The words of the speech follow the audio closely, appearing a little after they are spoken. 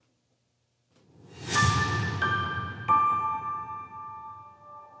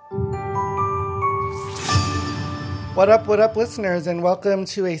What up, listeners, and welcome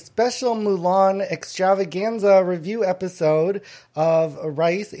to a special Mulan extravaganza review episode of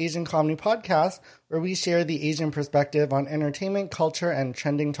Rice Asian Comedy Podcast, where we share the Asian perspective on entertainment, culture, and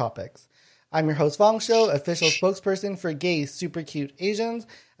trending topics. I'm your host, Vong Shou, official spokesperson for Gay Super Cute Asians,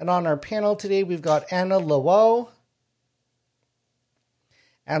 and on our panel today, we've got Anna Luo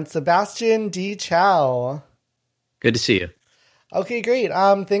and Sebastian D. Chow. Good to see you. Okay, great.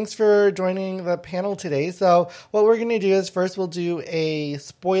 Thanks for joining the panel today. So what we're going to do is first we'll do a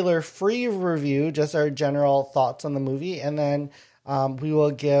spoiler-free review, just our general thoughts on the movie, and then we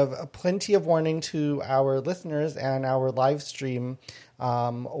will give plenty of warning to our listeners and our live stream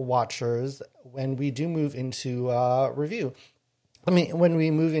watchers when we do move into review. When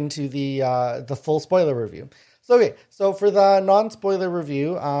we move into the full spoiler review. So for the non-spoiler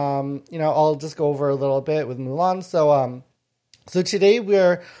review, I'll just go over a little bit with Mulan. So today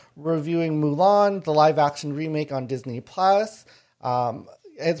we're reviewing Mulan, the live-action remake on Disney+. It's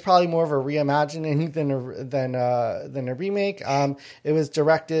probably more of a reimagining than a remake. It was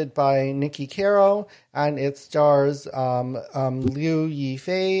directed by Nikki Caro, and it stars Liu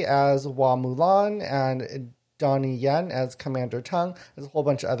Yifei as Hua Mulan and Donnie Yen as Commander Tung. There's a whole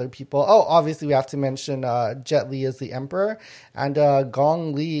bunch of other people. Oh, obviously we have to mention Jet Li as the Emperor and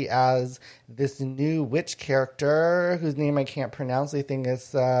Gong Li as this new witch character whose name I can't pronounce. I think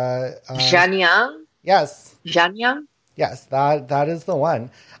it's Zhang Yang? Yes. Zhang Yang? Yes, that is the one.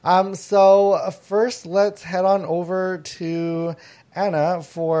 So first let's head on over to Anna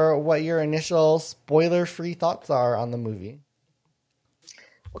for what your initial spoiler-free thoughts are on the movie.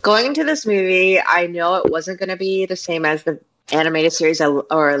 Going into this movie, I know it wasn't going to be the same as the animated series I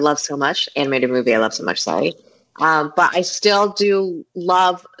love so much. Animated movie I love so much, sorry. But I still do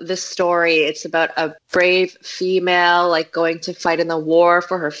love this story. It's about a brave female going to fight in the war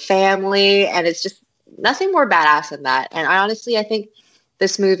for her family. And it's just nothing more badass than that. And I think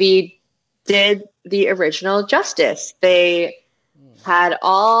this movie did the original justice. They had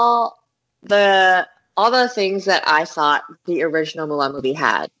all the things that I thought the original Mulan movie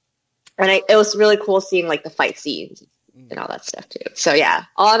had. And it was really cool seeing the fight scenes and all that stuff too. So yeah,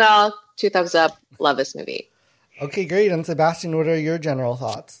 all in all, 2 thumbs up. Love this movie. Okay, great. And Sebastian, what are your general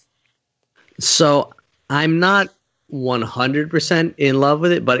thoughts? So I'm not 100% in love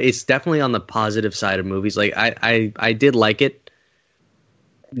with it, but it's definitely on the positive side of movies. I did like it.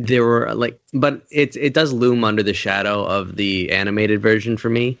 There were but it does loom under the shadow of the animated version for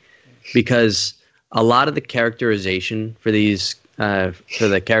me, because a lot of the characterization for these for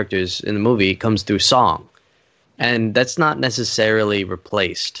the characters in the movie comes through song, and that's not necessarily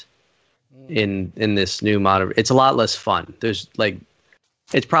replaced in this new modern. It's a lot less fun. There's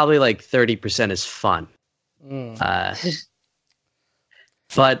it's probably 30% is fun,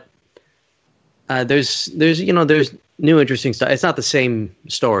 but there's new interesting stuff. It's not the same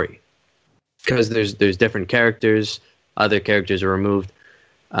story because there's different characters. Other characters are removed.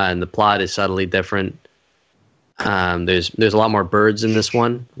 And the plot is subtly different. There's a lot more birds in this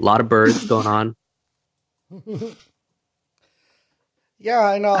one. A lot of birds going on. Yeah,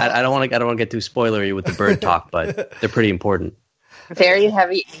 I know. I don't want to get too spoilery with the bird talk, but they're pretty important. Very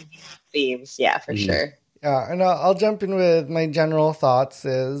heavy themes, yeah, for sure. Yeah, and I'll jump in with my general thoughts.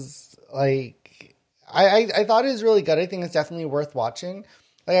 Is I thought it was really good. I think it's definitely worth watching.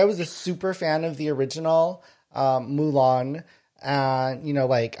 I was a super fan of the original Mulan. And,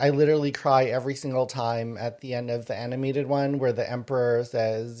 I literally cry every single time at the end of the animated one where the Emperor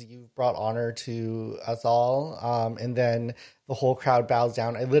says, "You've brought honor to us all." And then the whole crowd bows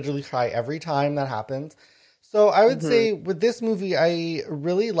down. I literally cry every time that happens. So I would say with this movie, I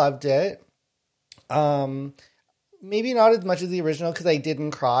really loved it. Maybe not as much as the original because I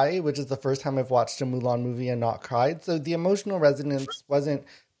didn't cry, which is the first time I've watched a Mulan movie and not cried. So the emotional resonance wasn't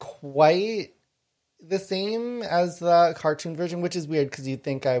quite the same as the cartoon version, which is weird because you'd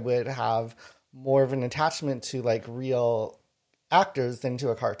think I would have more of an attachment to real actors than to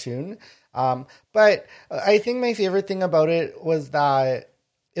a cartoon. But I think my favorite thing about it was that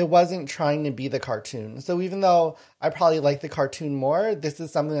it wasn't trying to be the cartoon. So even though I probably like the cartoon more, this is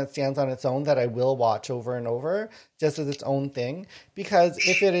something that stands on its own that I will watch over and over just as its own thing. Because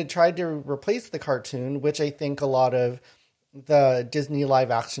if it had tried to replace the cartoon, which I think a lot of the Disney live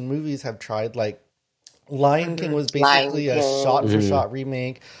action movies have tried, Lion King was basically a shot-for-shot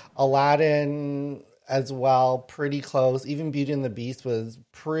remake. Aladdin as well, pretty close. Even Beauty and the Beast was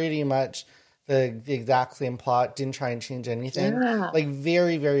pretty much the exact same plot. Didn't try and change anything.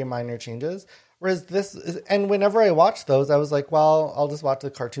 Very, very minor changes. Whereas this, and whenever I watch those, I was like, well, I'll just watch the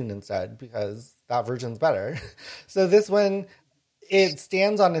cartoon instead because that version's better. So this one, it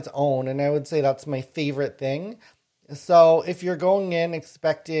stands on its own, and I would say that's my favorite thing. So if you're going in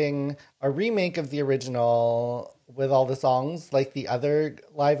expecting a remake of the original with all the songs like the other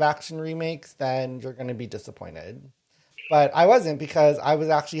live action remakes, then you're going to be disappointed. But I wasn't, because I was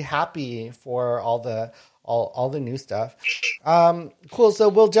actually happy for all the new stuff. Cool. So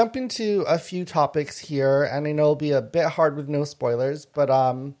we'll jump into a few topics here, and I know it'll be a bit hard with no spoilers, but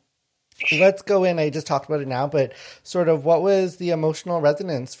let's go in. I just talked about it now, but sort of what was the emotional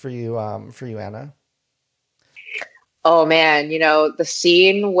resonance for you, Anna? Oh man, the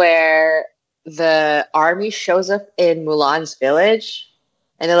scene where the army shows up in Mulan's village,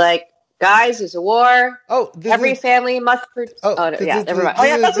 and they're like, "Guys, there's a war. Oh, every family must." Never mind.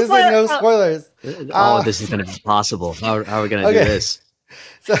 This is no spoilers. This is going to be possible. How are we going to do this?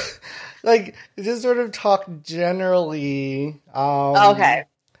 So, just sort of talk generally. Okay.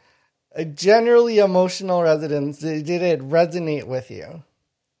 A generally emotional resonance. Did it resonate with you?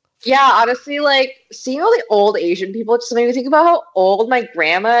 Yeah, honestly, seeing all the old Asian people just made me think about how old my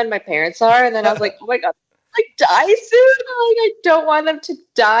grandma and my parents are, and then I was like, oh my god, die soon. I don't want them to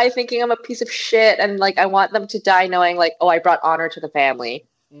die thinking I'm a piece of shit, and I want them to die knowing I brought honor to the family.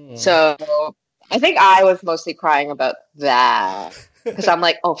 So I think I was mostly crying about that, because I'm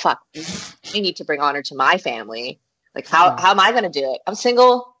like, oh fuck, I need to bring honor to my family. How am I going to do it? I'm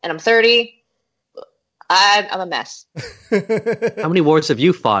single and I'm 30. I'm a mess. How many wars have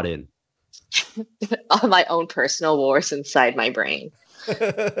you fought in? On my own personal wars inside my brain.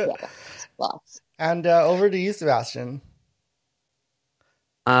 Yeah, lots. And over to you, Sebastian.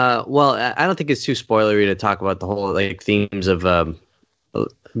 Well, I don't think it's too spoilery to talk about the whole themes of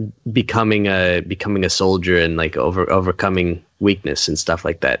becoming a soldier and overcoming weakness and stuff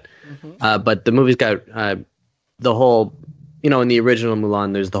like that. Mm-hmm. But the movie's got the whole, in the original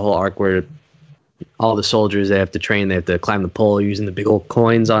Mulan, there's the whole arc where all the soldiers, they have to train, they have to climb the pole using the big old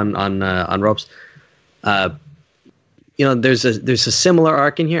coins on ropes. There's a similar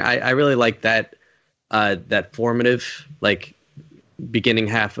arc in here. I really like that formative beginning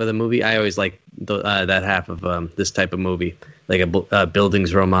half of the movie. I always like that half of this type of movie, like a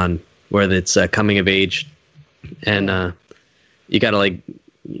Bildungsroman, where it's coming of age, and you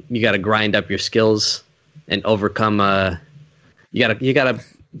gotta grind up your skills and overcome. You gotta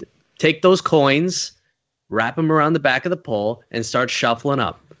take those coins, wrap them around the back of the pole, and start shuffling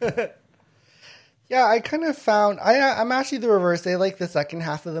up. Yeah, I kind of found I'm actually the reverse. I like the second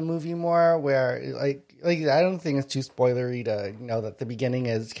half of the movie more, where I don't think it's too spoilery to know that the beginning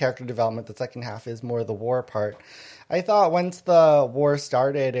is character development, the second half is more the war part. I thought once the war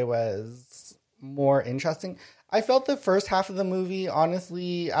started, it was more interesting. I felt the first half of the movie,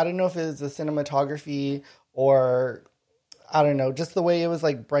 honestly, I don't know if it was the cinematography or I don't know, just the way it was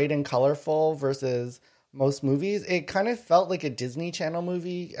bright and colorful versus most movies. It kind of felt like a Disney Channel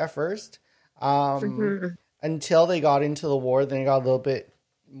movie at first. Until they got into the war, then it got a little bit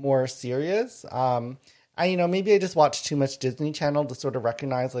more serious. Maybe I just watched too much Disney Channel to sort of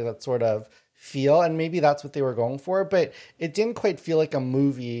recognize that sort of feel, and maybe that's what they were going for, but it didn't quite feel like a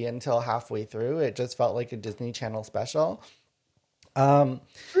movie until halfway through. It just felt like a Disney Channel special. And,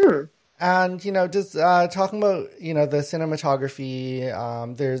 just talking about, the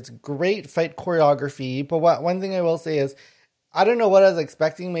cinematography, there's great fight choreography, but one thing I will say is, I don't know what I was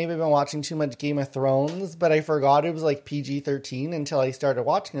expecting. Maybe I've been watching too much Game of Thrones, but I forgot it was PG-13 until I started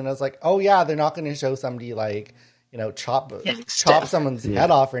watching it. I was like, oh yeah, they're not going to show somebody chop someone's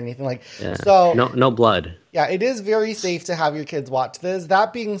head off or anything So no blood. Yeah, it is very safe to have your kids watch this.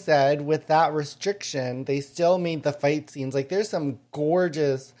 That being said, with that restriction, they still made the fight scenes. There's some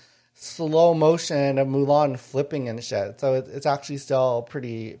gorgeous slow motion of Mulan flipping and shit. So it's actually still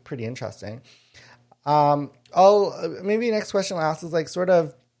pretty interesting. Maybe next question I'll ask is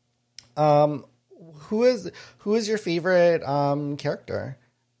who is your favorite character?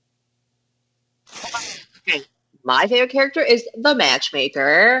 Okay. My favorite character is the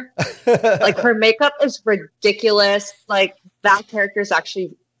matchmaker. Her makeup is ridiculous. That character is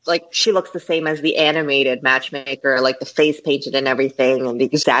actually she looks the same as the animated matchmaker, the face painted and everything, and the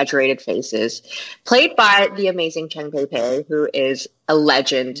exaggerated faces. Played by the amazing Cheng Pei Pei, who is a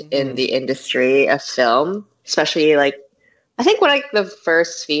legend in the industry of film, especially I think one of the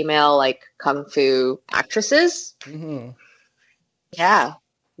first female kung fu actresses. Mm-hmm. Yeah,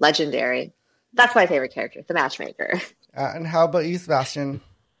 legendary. That's my favorite character, the matchmaker. And how about you, Sebastian?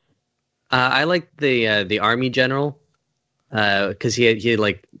 I like the army general. Because he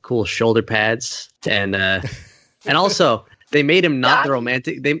had cool shoulder pads and also they made him not the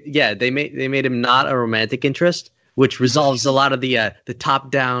romantic. They made him not a romantic interest, which resolves a lot of the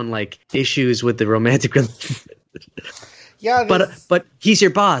top down issues with the romantic. Yeah, but he's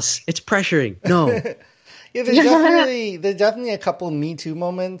your boss. It's pressuring. No. Yeah, there's definitely a couple Me Too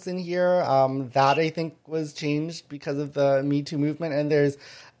moments in here that I think was changed because of the Me Too movement, and there's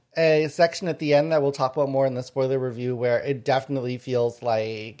a section at the end that we'll talk about more in the spoiler review where it definitely feels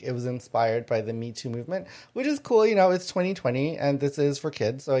like it was inspired by the Me Too movement, which is cool. You know, it's 2020 and this is for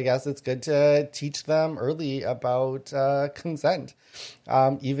kids, so I guess it's good to teach them early about consent,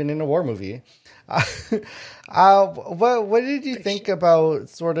 even in a war movie. What did you think about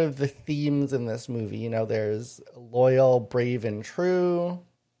sort of the themes in this movie? You know, there's loyal, brave, and true.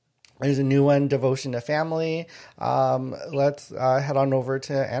 There's a new one, devotion to family. Let's head on over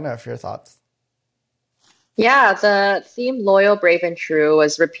to Anna for your thoughts. Yeah, the theme "loyal, brave, and true"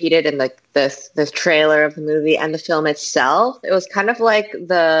 was repeated in the trailer of the movie and the film itself. It was kind of like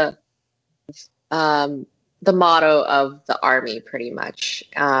the motto of the army, pretty much.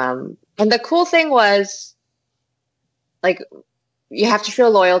 And the cool thing was, like, you have to show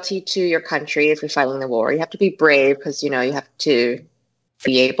loyalty to your country if you're fighting the war. You have to be brave because, you know, you have to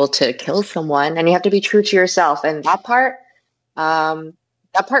be able to kill someone, and you have to be true to yourself. And that part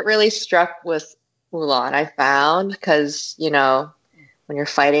really struck with Mulan, I found, because, you know, when you're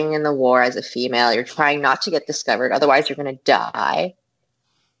fighting in the war as a female, you're trying not to get discovered, otherwise you're going to die.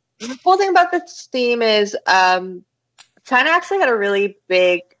 The cool thing about this theme is China actually had a really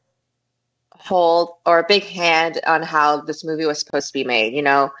big hold or a big hand on how this movie was supposed to be made. You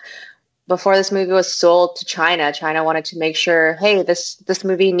know, before this movie was sold to China, China wanted to make sure, hey, this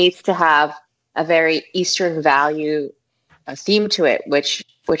movie needs to have a very Eastern value theme to it, which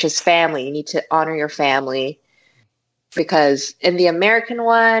is family. You need to honor your family. Because in the American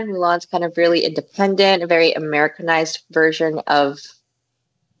one, Mulan's kind of really independent, a very Americanized version of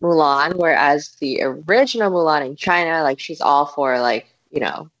Mulan, whereas the original Mulan in China, like, she's all for, like, you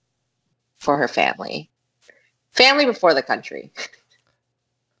know, for her family. Family before the country.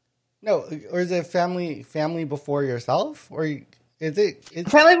 No, or is it family before yourself? Or is it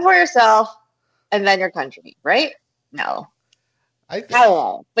family before yourself and then your country, right? No. I don't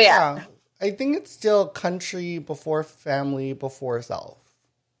know. But yeah. I think it's still country before family before self.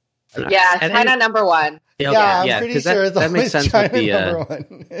 Yeah, China number one. Yeah, I'm pretty sure that makes sense China with the number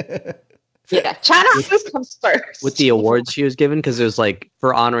one. Yeah, China always comes first. With the awards she was given, because it was like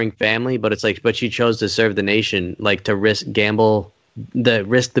for honoring family, but it's like, but she chose to serve the nation, like to risk the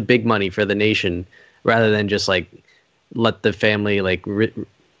big money for the nation, rather than just like let the family like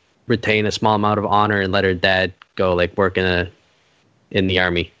retain a small amount of honor and let her dad go like work in the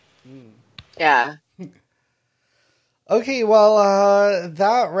army. Yeah. Okay, well,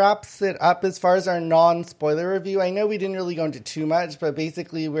 that wraps it up as far as our non-spoiler review. I know we didn't really go into too much, but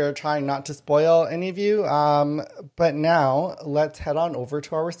basically we're trying not to spoil any of you. But now let's head on over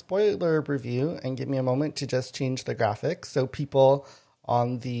to our spoiler review, and give me a moment to just change the graphics so people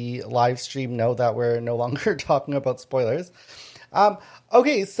on the live stream know that we're no longer talking about spoilers.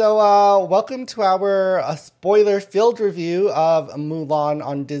 Okay, so welcome to our spoiler-filled review of Mulan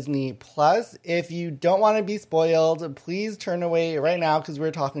on Disney+. If you don't want to be spoiled, please turn away right now because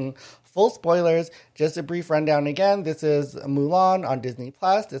we're talking full spoilers. Just a brief rundown again. This is Mulan on Disney+.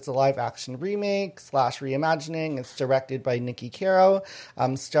 It's a live-action remake / reimagining. It's directed by Nikki Caro,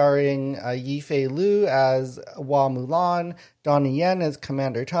 starring Yifei Liu as Hua Mulan, Donnie Yen as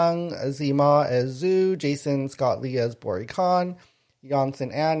Commander Tung, Zima as Zhu, Jason Scott Lee as Bori Khan,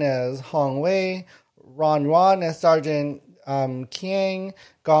 Yonsen An as Hong Wei, Ron Yuan as Sergeant Qiang,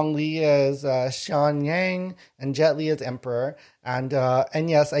 Gong Li as Xian Yang, and Jet Li as Emperor. And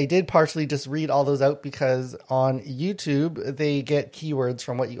yes, I did partially just read all those out because on YouTube, they get keywords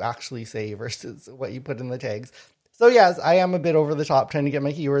from what you actually say versus what you put in the tags. So yes, I am a bit over the top trying to get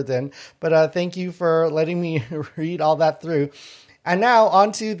my keywords in, but thank you for letting me read all that through. And now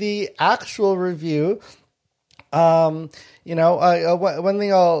on to the actual review. One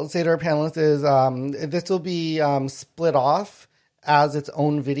thing I'll say to our panelists is this will be split off as its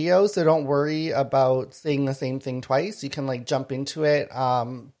own video, so don't worry about saying the same thing twice. You can like jump into it,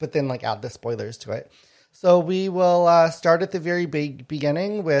 but then like add the spoilers to it. So we will start at the very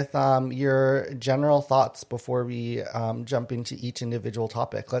beginning with your general thoughts before we jump into each individual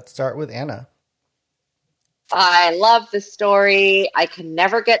topic. Let's start with Anna. I love the story. I can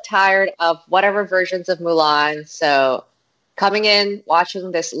never get tired of whatever versions of Mulan. So coming in,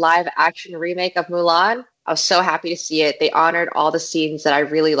 watching this live action remake of Mulan, I was so happy to see it. They honored all the scenes that I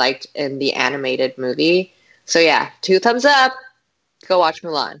really liked in the animated movie. So yeah, 2 thumbs up. Go watch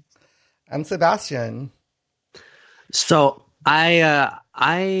Mulan. And Sebastian. So I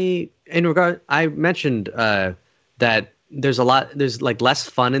mentioned that there's like less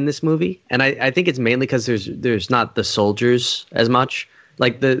fun in this movie, and I think it's mainly because there's not the soldiers as much.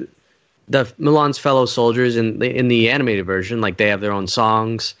 Like the the Mulan's fellow soldiers in the animated version, like they have their own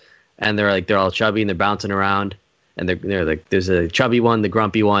songs, and they're all chubby and they're bouncing around, and they're like there's a chubby one, the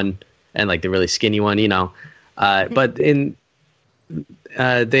grumpy one, and like the really skinny one, you know. But they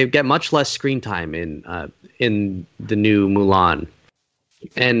get much less screen time in the new Mulan,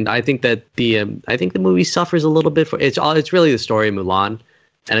 and I think that the movie suffers a little bit for it's really the story of Mulan,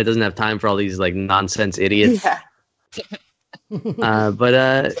 and it doesn't have time for all these like nonsense idiots. Yeah. But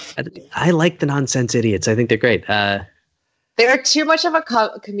I like the nonsense idiots. I think they're great. They're too much of a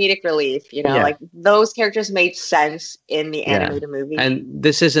comedic relief, you know. Yeah. Like those characters made sense in the animated movie, and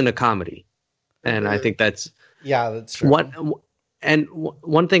this isn't a comedy, and I think that's true.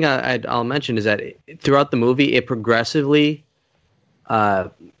 One thing I'll mention is that throughout the movie, it progressively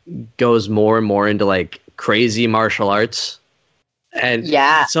goes more and more into like crazy martial arts, and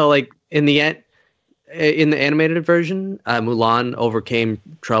so like in the end. In the animated version, Mulan overcame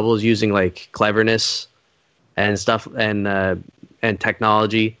troubles using like cleverness and stuff and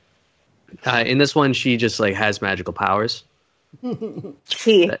technology. In this one, she just like has magical powers.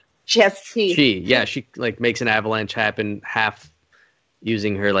 She has tea. She like makes an avalanche happen half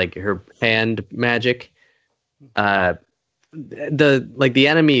using her hand magic. The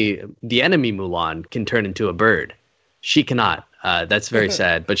enemy Mulan can turn into a bird. She cannot. That's very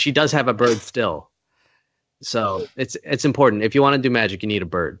sad. But she does have a bird still. So it's important. If you want to do magic, you need a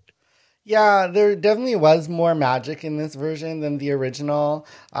bird. Yeah, there definitely was more magic in this version than the original.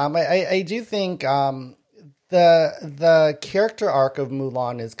 I do think the character arc of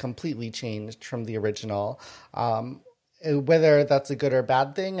Mulan is completely changed from the original. Whether that's a good or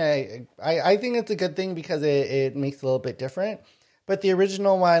bad thing, I think it's a good thing because it makes it a little bit different. But the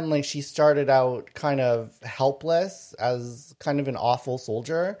original one, like she started out kind of helpless as kind of an awful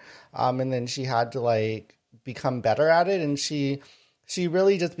soldier, and then she had to like become better at it, and she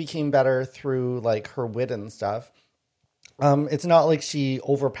really just became better through like her wit and stuff. It's not like she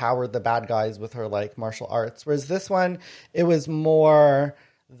overpowered the bad guys with her like martial arts, whereas this one, it was more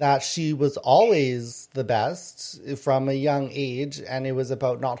that she was always the best from a young age, and it was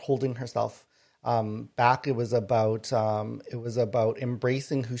about not holding herself back. It was about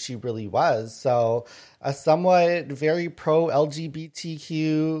embracing who she really was. So a somewhat very pro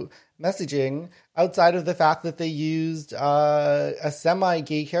LGBTQ messaging outside of the fact that they used a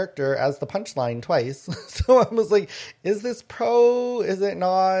semi-gay character as the punchline twice. So I was like, is this pro? Is it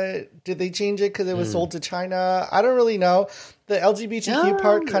not? Did they change it because it was sold to China? I don't really know. The LGBTQ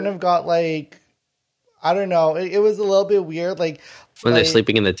part kind of got like, I don't know. It was a little bit weird. Like when they're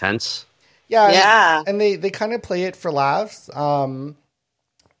sleeping in the tents. Yeah. And they kind of play it for laughs.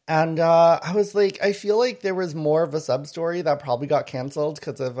 And I was like, I feel like there was more of a sub-story that probably got canceled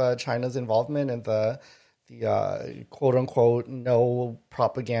because of China's involvement in the quote-unquote no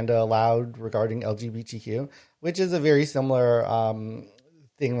propaganda allowed regarding LGBTQ, which is a very similar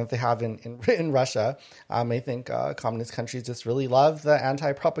thing that they have in Russia. I think communist countries just really love the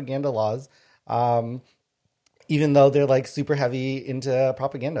anti-propaganda laws, even though they're like super heavy into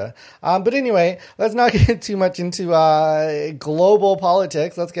propaganda. But anyway, let's not get too much into global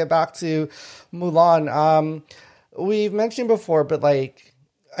politics. Let's get back to Mulan. We've mentioned before, but like,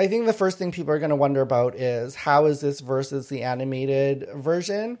 I think the first thing people are going to wonder about is how is this versus the animated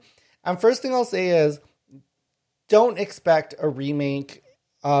version? And first thing I'll say is don't expect a remake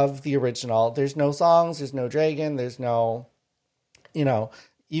of the original. There's no songs, there's no dragon, there's no,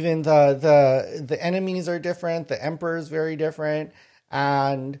 even the enemies are different. The emperor is very different.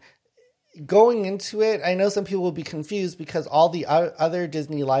 And going into it, I know some people will be confused because all the other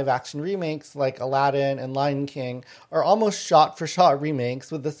Disney live action remakes like Aladdin and Lion King are almost shot for shot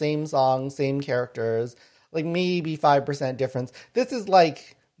remakes with the same song, same characters, like maybe 5% difference. This is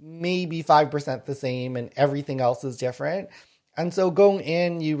like maybe 5% the same and everything else is different. And so going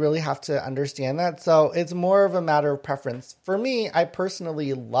in, you really have to understand that. So it's more of a matter of preference. For me, I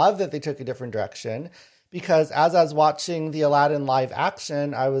personally love that they took a different direction because as I was watching the Aladdin live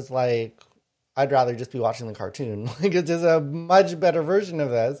action, I was like, I'd rather just be watching the cartoon. Like it's just a much better version of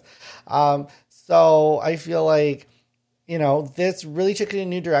this. So I feel like, this really took it in a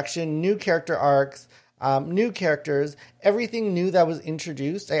new direction, new character arcs, new characters, everything new that was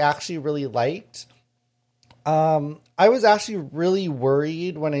introduced, I actually really liked. I was actually really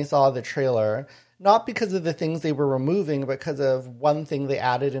worried when I saw the trailer, not because of the things they were removing, but because of one thing they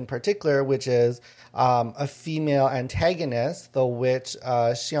added in particular, which is a female antagonist, the witch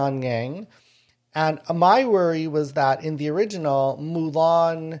Xian Yang. And my worry was that in the original,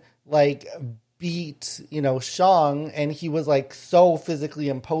 Mulan beat Shang, and he was so physically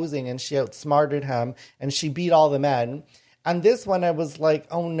imposing, and she outsmarted him, and she beat all the men. And this one, I was like,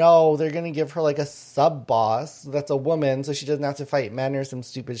 oh no, they're going to give her like a sub boss that's a woman so she doesn't have to fight men or some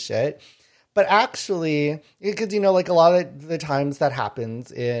stupid shit. But actually, because, like a lot of the times that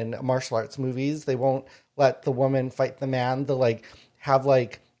happens in martial arts movies, they won't let the woman fight the man. They'll like have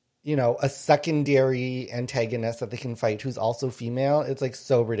like, a secondary antagonist that they can fight who's also female. It's like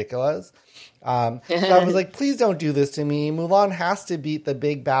so ridiculous. So I was like, please don't do this to me. Mulan has to beat the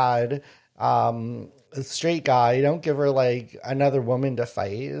big bad straight guy. Don't give her like another woman to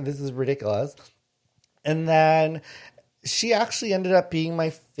fight. This is ridiculous. And then she actually ended up being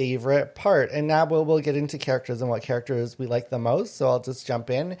my favorite part. And now we'll get into characters and what characters we like the most. So I'll just jump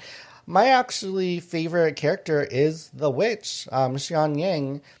in. My actually favorite character is the witch, Xian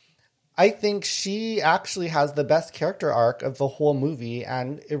Yang. I think she actually has the best character arc of the whole movie,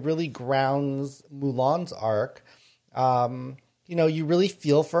 and it really grounds Mulan's arc. You really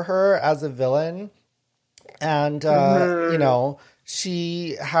feel for her as a villain, and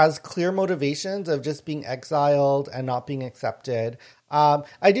she has clear motivations of just being exiled and not being accepted.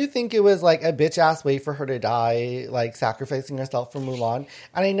 I do think it was like a bitch ass way for her to die, like sacrificing herself for Mulan.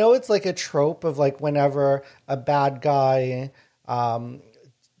 And I know it's like a trope of like whenever a bad guy,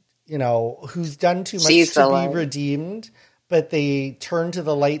 who's done too much to be redeemed, but they turn to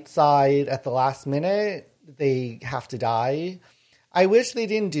the light side at the last minute, they have to die. I wish they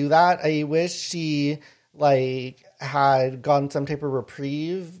didn't do that. I wish she like had gotten some type of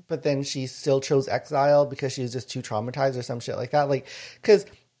reprieve, but then she still chose exile because she was just too traumatized or some shit like that. Like, because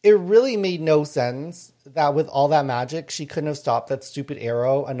it really made no sense that with all that magic, she couldn't have stopped that stupid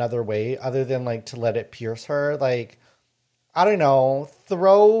arrow another way other than like to let it pierce her. Like, I don't know,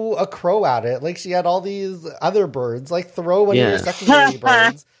 throw a crow at it. Like, she had all these other birds. Like, throw one of your secondary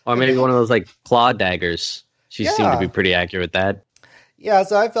birds. Or maybe one of those, like, claw daggers. She seemed to be pretty accurate with that. Yeah,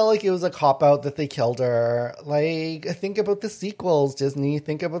 so I felt like it was a cop-out that they killed her. Like, think about the sequels, Disney.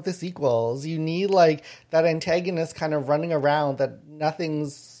 Think about the sequels. You need, like, that antagonist kind of running around that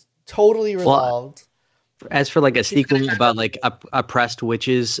nothing's totally resolved. As for like a sequel about like oppressed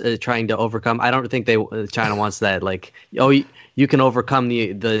witches trying to overcome, I don't think China wants that. Like, you can overcome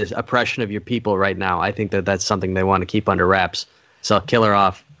the oppression of your people right now. I think that's something they want to keep under wraps. So kill her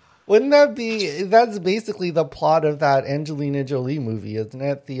off. Wouldn't that's basically the plot of that Angelina Jolie movie, isn't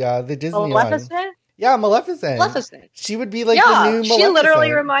it? The Disney Maleficent? one. Yeah, Maleficent. She would be like the new Maleficent. She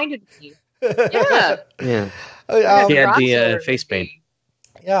literally reminded me. Yeah. Yeah. She had the face paint.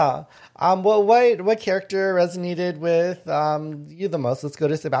 Yeah. What character resonated with you the most? Let's go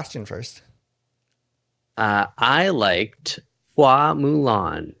to Sebastian first. I liked Hua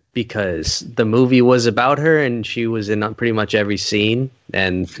Mulan because the movie was about her and she was in pretty much every scene.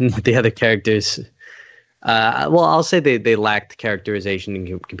 And the other characters, I'll say they lacked characterization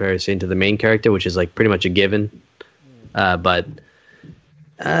in comparison to the main character, which is like pretty much a given. But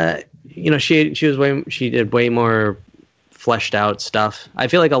she did way more fleshed out stuff. I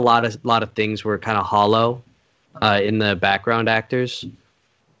feel like a lot of things were kind of hollow in the background actors.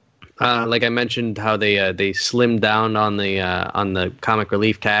 Like I mentioned, how they slimmed down on the comic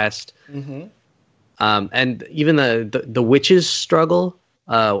relief cast, and even the witch's struggle.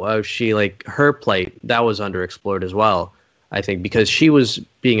 She like her plight that was underexplored as well. I think because she was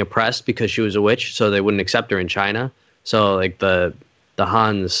being oppressed because she was a witch, so they wouldn't accept her in China. So like the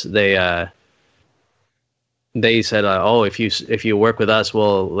Hans, they said, if you work with us,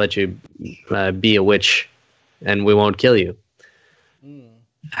 we'll let you be a witch, and we won't kill you.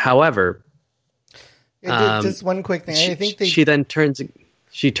 However, just one quick thing. I think she then turns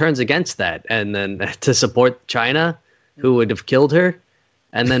against that, and then to support China, who would have killed her,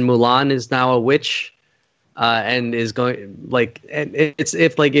 and then Mulan is now a witch, and is going like, and it's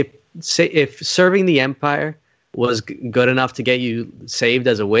if serving the Empire was good enough to get you saved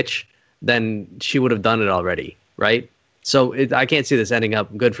as a witch, then she would have done it already, right? So I can't see this ending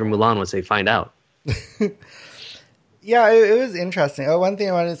up good for Mulan once they find out. Yeah, it was interesting. One thing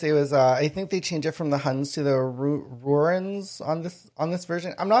I wanted to say was I think they changed it from the Huns to the Rurans on this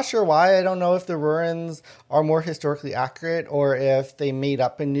version. I'm not sure why. I don't know if the Rurans are more historically accurate or if they made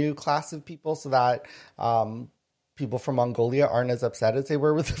up a new class of people so that people from Mongolia aren't as upset as they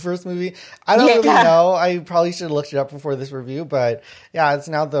were with the first movie. I don't really know. I probably should have looked it up before this review, but yeah, it's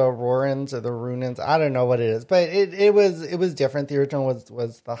now the Rorans or the Runans. I don't know what it is, but it was different. The original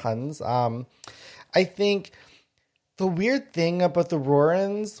was the Huns. I think the weird thing about the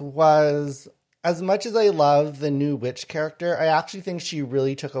Rorans was, as much as I love the new witch character, I actually think she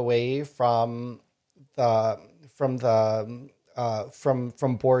really took away from Bori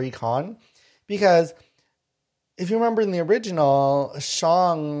Khan, because if you remember in the original,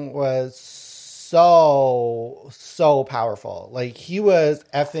 Shang was so powerful. Like, he was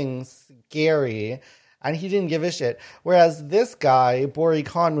effing scary, and he didn't give a shit. Whereas this guy, Bori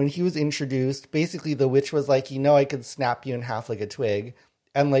Khan, when he was introduced, basically the witch was like, I could snap you in half like a twig.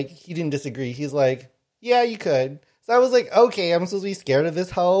 And, like, he didn't disagree. He's like, yeah, you could. So I was like, okay, I'm supposed to be scared of this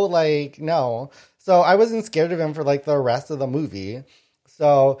hoe? Like, no. So I wasn't scared of him for, like, the rest of the movie.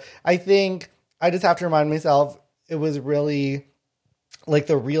 So I think I just have to remind myself, it was really, like,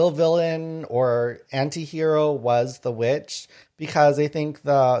 the real villain or anti-hero was the witch, because I think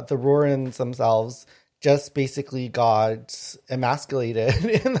the Rorans themselves just basically got emasculated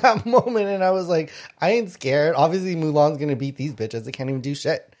in that moment. And I was like, I ain't scared. Obviously, Mulan's going to beat these bitches. They can't even do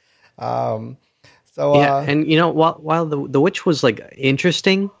shit. And while the witch was like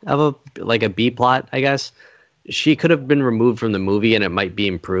interesting of a B plot, I guess, she could have been removed from the movie and it might be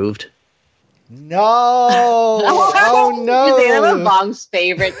improved. No. Oh, no. Zayla Bong's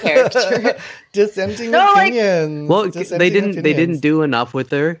favorite character. Dissenting opinions. Well, they didn't do enough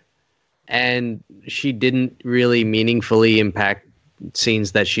with her. And she didn't really meaningfully impact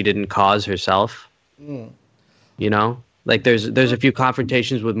scenes that she didn't cause herself. You know, like there's a few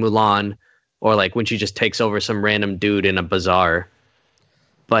confrontations with Mulan, or like when she just takes over some random dude in a bazaar.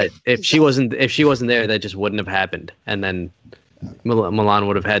 But if she wasn't there, that just wouldn't have happened. And then Mulan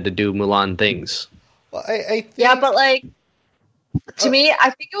would have had to do Mulan things. Well, I think... Yeah, but like to me, I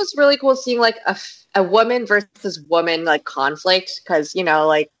think it was really cool seeing like a woman versus woman like conflict, because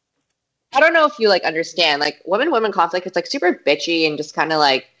like. I don't know if you like understand, like woman conflict, it's like super bitchy and just kind of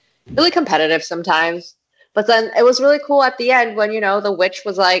like really competitive sometimes. But then it was really cool at the end when, the witch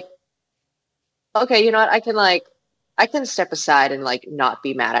was like, okay, you know what? I can step aside and like not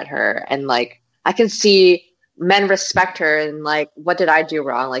be mad at her. And like, I can see men respect her, and like, what did I do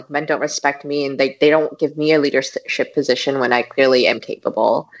wrong? Like, men don't respect me, and they don't give me a leadership position when I clearly am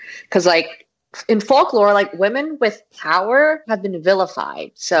capable. Cause like in folklore, like women with power have been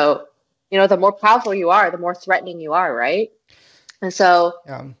vilified. So, the more powerful you are, the more threatening you are, right? And so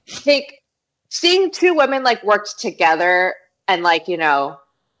I think seeing two women like worked together and like,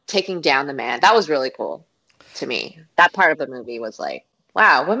 taking down the man, that was really cool to me. That part of the movie was like,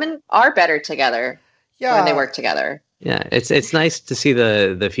 wow, women are better together when they work together. Yeah, it's nice to see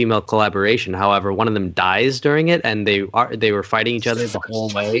the female collaboration. However, one of them dies during it, and they were fighting each other the whole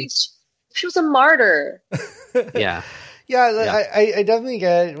way. She was a martyr. Yeah. Yeah, I definitely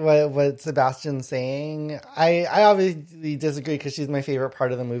get what Sebastian's saying. I obviously disagree because she's my favorite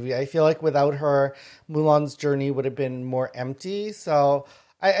part of the movie. I feel like without her, Mulan's journey would have been more empty. So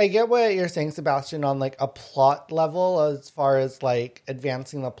I get what you're saying, Sebastian, on like a plot level as far as like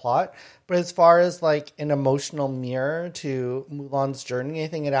advancing the plot. But as far as like an emotional mirror to Mulan's journey, I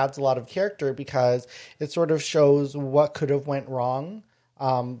think it adds a lot of character because it sort of shows what could have went wrong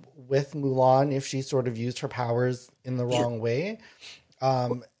with Mulan if she sort of used her powers in the wrong way.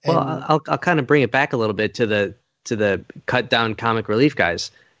 I'll kind of bring it back a little bit to the cut down comic relief guys,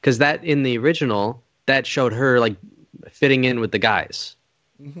 because that in the original that showed her like fitting in with the guys.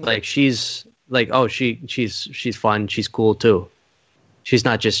 Mm-hmm. Like she's like, oh, she's fun, she's cool too. She's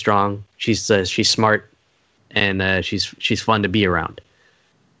not just strong, she's smart, and she's fun to be around.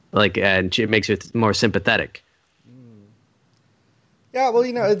 Like, and it makes her more sympathetic. Yeah, well,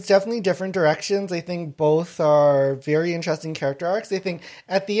 it's definitely different directions. I think both are very interesting character arcs. I think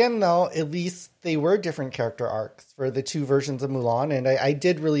at the end, though, at least they were different character arcs for the two versions of Mulan, and I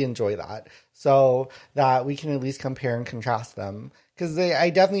did really enjoy that. So that we can at least compare and contrast them. Because I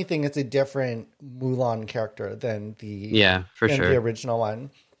definitely think it's a different Mulan character than the original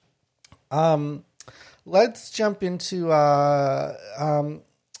one. Let's jump into...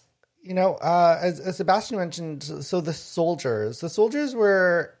 as Sebastian mentioned, so the soldiers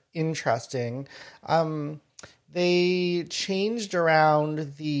were interesting. They changed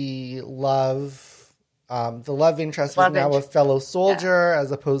around the love interest was now a fellow soldier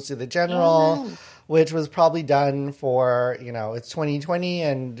as opposed to the general, which was probably done for, it's 2020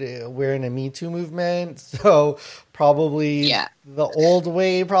 and we're in a Me Too movement. So probably the old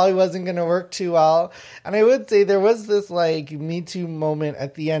way probably wasn't going to work too well. And I would say there was this like Me Too moment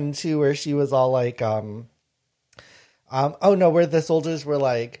at the end too, where she was all like, where the soldiers were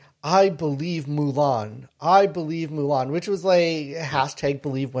like, I believe Mulan, which was like hashtag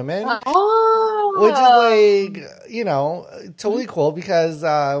believe women. Which is like, totally cool because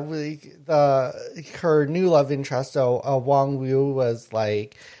her new love interest, Wang Wu, was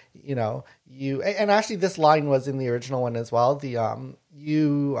like, and actually this line was in the original one as well. The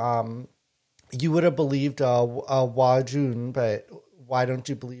you would have believed Hua Jun, but why don't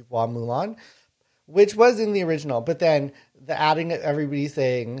you believe Hua Mulan? Which was in the original, but then the adding of everybody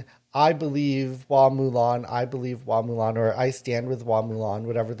saying, I believe Hua Mulan, I believe Hua Mulan, or I stand with Hua Mulan,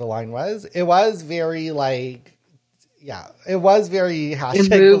 whatever the line was. It was very like, yeah, it was very hashtag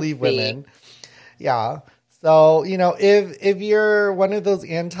believe women. Yeah. So, you know, if you're one of those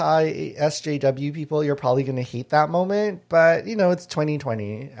anti SJW people, you're probably going to hate that moment. But, you know, it's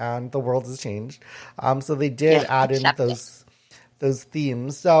 2020 and the world has changed. So they did add in those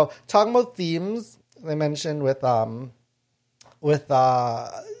themes. So talking about themes, I mentioned with the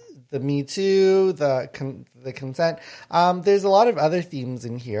Me Too, the consent. There's a lot of other themes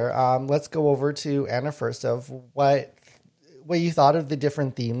in here. Let's go over to Anna first of what you thought of the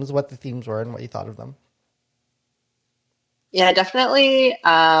different themes, what the themes were, and what you thought of them. Yeah, definitely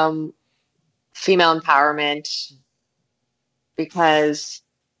female empowerment, because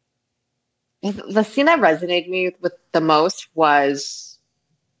the scene that resonated me with the most was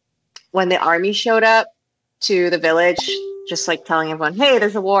when the army showed up to the village, just like telling everyone, hey,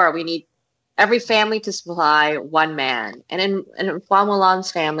 there's a war. We need every family to supply one man. And in Hua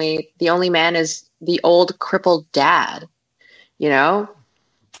Mulan's family, the only man is the old crippled dad, you know?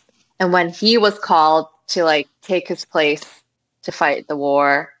 And when he was called to like take his place to fight the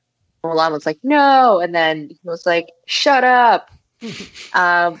war, Mulan was like, no. And then he was like, shut up.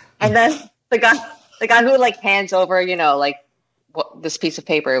 And then the guy who like hands over, you know, like this piece of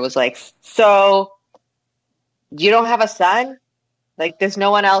paper, it was like, so you don't have a son? Like, there's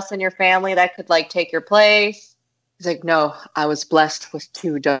no one else in your family that could like take your place? He's like, no, I was blessed with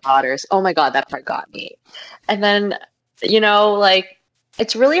 2 daughters. Oh my God, that part got me. And then, you know, like,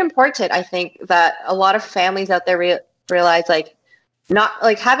 it's really important, I think, that a lot of families out there realize, like, not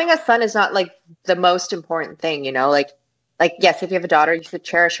like having a son is not like the most important thing, you know, like yes, if you have a daughter, you should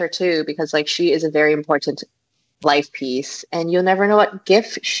cherish her too, because like she is a very important life piece, and you'll never know what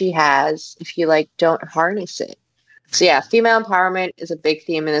gift she has if you like don't harness it. So yeah, female empowerment is a big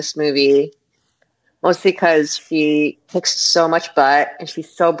theme in this movie, mostly because she kicks so much butt and she's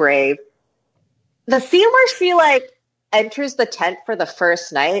so brave. The scene where she like enters the tent for the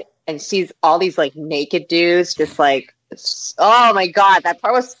first night and sees all these like naked dudes just like, oh my God, that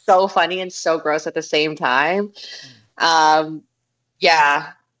part was so funny and so gross at the same time. Yeah.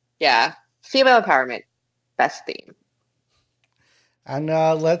 Female empowerment, best theme. And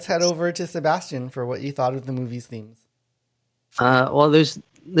let's head over to Sebastian for what you thought of the movie's themes. Well, there's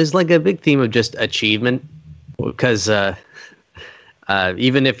like a big theme of just achievement, because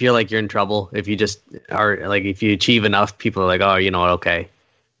even if you're in trouble, if you just are like, if you achieve enough, people are like, oh, you know, okay,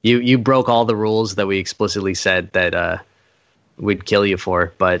 you broke all the rules that we explicitly said that we'd kill you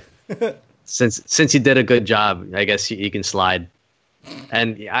for, but since you did a good job, I guess you can slide.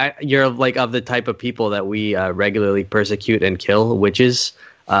 And you're like of the type of people that we regularly persecute and kill, witches.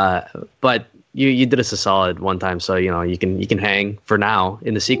 But you did us a solid one time, so you know you can hang for now.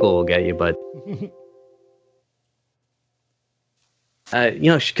 In the sequel, we'll get you, but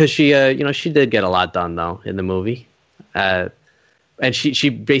you know, because she you know, she did get a lot done though in the movie, and she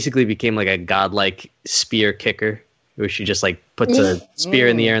basically became like a godlike spear kicker, where she just like puts a spear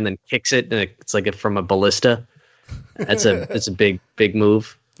in the air and then kicks it, and it's like from a ballista. It's a big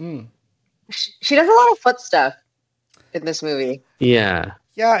move. She does a lot of foot stuff in this movie. Yeah,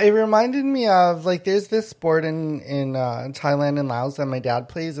 it reminded me of like there's this sport in Thailand and Laos that my dad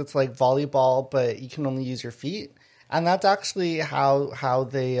plays. It's like volleyball, but you can only use your feet, and that's actually how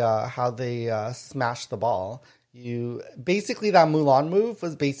they smash the ball. You basically, that Mulan move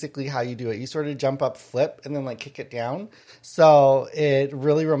was basically how you do it. You sort of jump up, flip, and then like kick it down. So it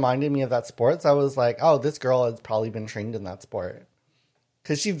really reminded me of that sport. So I was like, oh, this girl has probably been trained in that sport,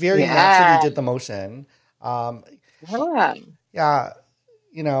 because she very naturally did the motion. Yeah,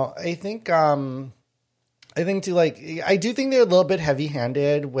 you know, I think too, like, I do think they're a little bit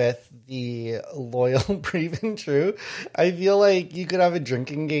heavy-handed with the loyal, brave, and true. I feel like you could have a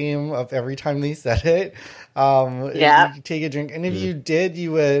drinking game of every time they said it. You could take a drink, and if you did,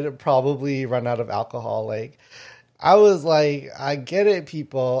 you would probably run out of alcohol. Like, I was like, I get it,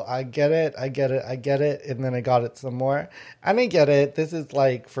 people. I get it. And then I got it some more. And I get it. This is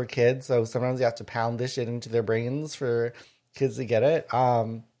like for kids, so sometimes you have to pound this shit into their brains for kids to get it.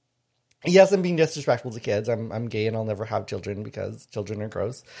 Yes, I'm being disrespectful to kids. I'm gay and I'll never have children because children are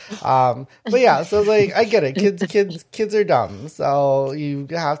gross. But yeah, so like I get it. Kids are dumb. So you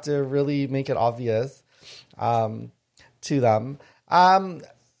have to really make it obvious to them. One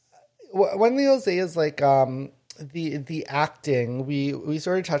thing I'll say is like the acting. We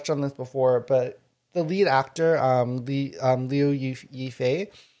sort of touched on this before, but the lead actor, Liu Yifei,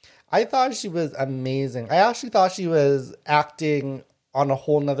 I thought she was amazing. I actually thought she was acting on a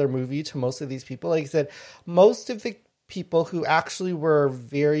whole nother movie to most of these people. Like I said, most of the people who actually were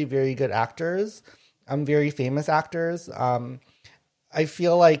very, very good actors, very famous actors. I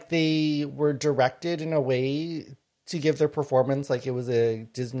feel like they were directed in a way to give their performance like it was a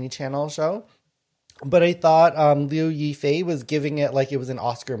Disney Channel show. But I thought Liu Yifei was giving it like it was an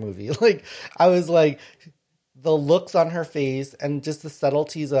Oscar movie. Like, I was like, the looks on her face and just the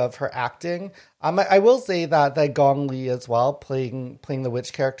subtleties of her acting. I will say that Gong Li as well, playing the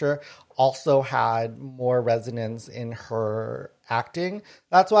witch character, also had more resonance in her acting.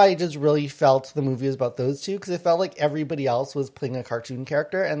 That's why I just really felt the movie was about those two, because it felt like everybody else was playing a cartoon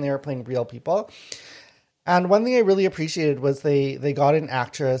character and they were playing real people. And one thing I really appreciated was they got an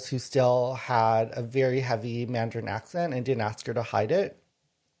actress who still had a very heavy Mandarin accent and didn't ask her to hide it.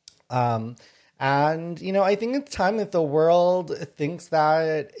 And, you know, I think it's time that the world thinks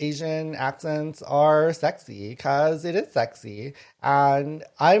that Asian accents are sexy, because it is sexy. And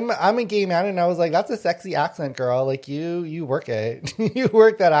I'm a gay man, and I was like, that's a sexy accent, girl. Like, you work it. You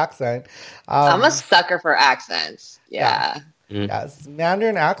work that accent. I'm a sucker for accents. Yeah. Yes,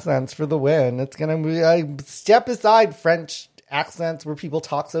 Mandarin accents for the win. It's going to be, step aside French accents where people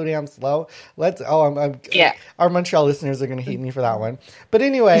talk so damn slow. Our Montreal listeners are going to hate me for that one. But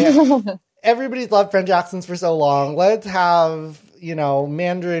anyway, everybody's loved French accents for so long. Let's have, you know,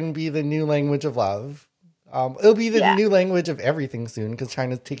 Mandarin be the new language of love. It'll be the new language of everything soon, because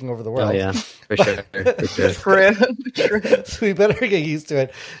China's taking over the world. Oh, yeah, for sure. True. So we better get used to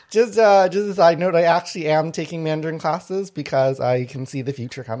it. Just a side note, I actually am taking Mandarin classes because I can see the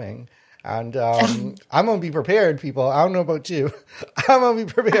future coming. And I'm going to be prepared, people. I don't know about you. I'm going to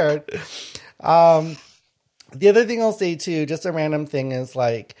be prepared. The other thing I'll say, too, just a random thing, is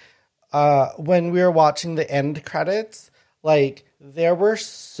like, when we were watching the end credits, like, there were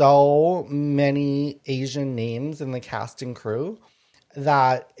so many Asian names in the cast and crew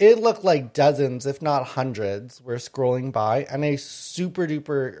that it looked like dozens, if not hundreds, were scrolling by. And I super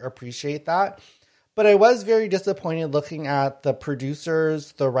duper appreciate that. But I was very disappointed looking at the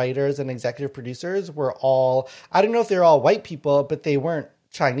producers, the writers, and executive producers were all, I don't know if they're all white people, but they weren't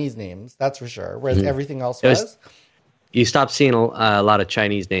Chinese names, that's for sure. Whereas everything else was. You stopped seeing a lot of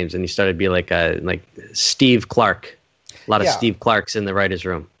Chinese names, and you started to be like Steve Clark. A lot of Steve Clarks in the writer's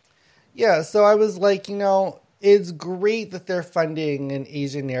room. Yeah, so I was like, you know, it's great that they're funding an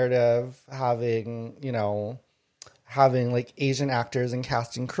Asian narrative, having like Asian actors and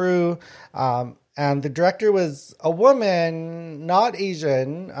cast and crew. And the director was a woman, not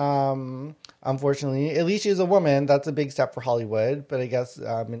Asian, unfortunately. At least she's a woman. That's a big step for Hollywood. But I guess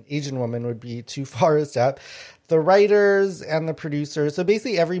an Asian woman would be too far a step. The writers and the producers, so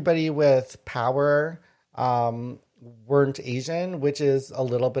basically everybody with power, weren't Asian, which is a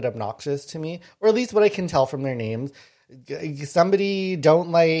little bit obnoxious to me, or at least what I can tell from their names. Somebody don't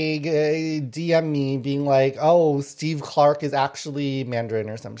DM me being like, oh, Steve Clark is actually Mandarin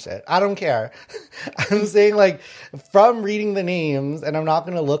or some shit. I don't care. I'm saying, like, from reading the names, and I'm not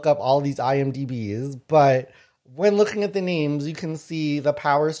going to look up all these IMDb's, but when looking at the names, you can see the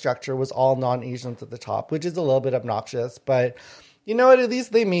power structure was all non-Asians at the top, which is a little bit obnoxious, but you know what? At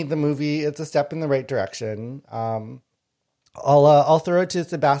least they made the movie. It's a step in the right direction. I'll throw it to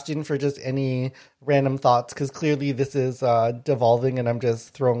Sebastian for just any random thoughts, because clearly this is devolving and I'm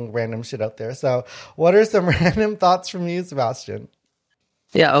just throwing random shit out there. So what are some random thoughts from you, Sebastian?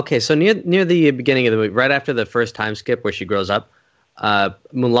 Yeah, okay. So near the beginning of the movie, right after the first time skip where she grows up,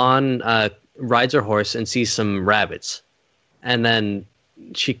 Mulan rides her horse and sees some rabbits. And then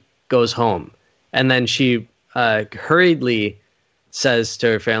she goes home. And then she hurriedly says to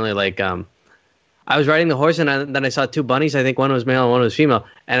her family, like, I was riding the horse and then I saw two bunnies. I think one was male and one was female.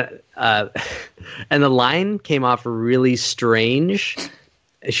 And and the line came off really strange.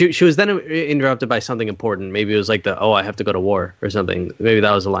 She was then interrupted by something important. Maybe it was like I have to go to war or something. Maybe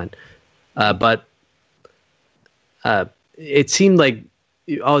that was the line. But it seemed like,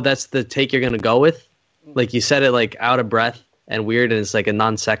 that's the take you're going to go with. Like, you said it like out of breath and weird, and it's like a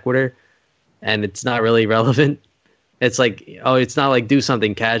non sequitur, and it's not really relevant. It's like, it's not like do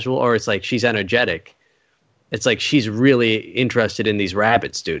something casual, or it's like she's energetic. It's like she's really interested in these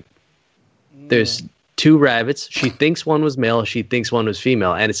rabbits, dude. There's two rabbits. She thinks one was male. She thinks one was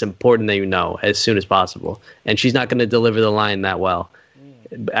female. And it's important that you know as soon as possible. And she's not going to deliver the line that well.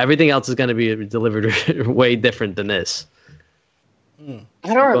 Everything else is going to be delivered way different than this.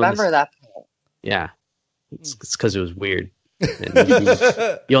 I don't remember that part. Yeah. It's because it was weird.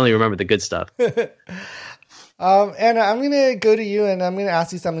 And you only remember the good stuff. Anna, I'm going to go to you, and I'm going to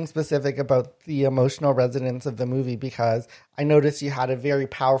ask you something specific about the emotional resonance of the movie, because I noticed you had a very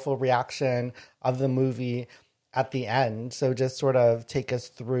powerful reaction of the movie. at the end. So just sort of take us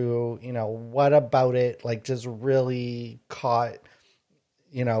through, what about it like just really caught,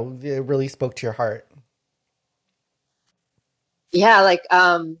 it really spoke to your heart. Yeah, like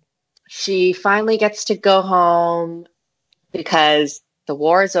she finally gets to go home because the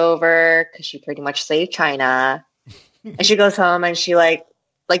war is over because she pretty much saved China. And she goes home and she like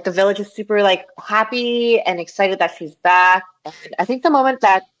the village is super like happy and excited that she's back. And I think the moment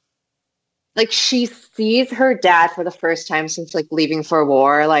that like she sees her dad for the first time since like leaving for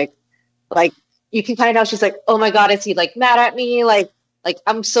war, like you can kind of tell she's like, oh my God, is he like mad at me? Like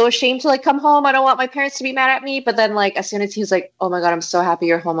I'm so ashamed to like come home. I don't want my parents to be mad at me. But then like as soon as he's like, oh my God, I'm so happy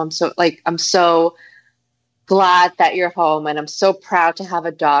you're home. I'm so glad that you're home and I'm so proud to have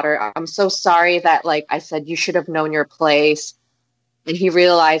a daughter. I'm so sorry that like I said you should have known your place. And he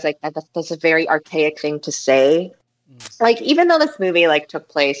realized like that's a very archaic thing to say. Like even though this movie like took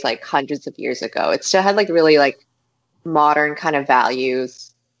place like hundreds of years ago, it still had like really like modern kind of values.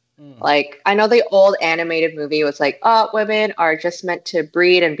 Like I know the old animated movie was like, oh, women are just meant to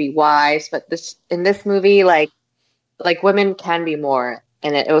breed and be wives, but in this movie like women can be more,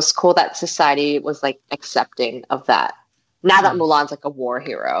 and it was cool that society was like accepting of that. Now that Mulan's like a war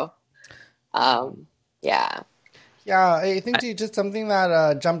hero, yeah. Yeah, I think too, just something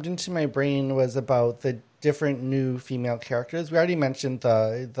that jumped into my brain was about the different new female characters. We already mentioned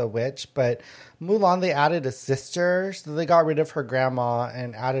the witch, but Mulan, they added a sister. So they got rid of her grandma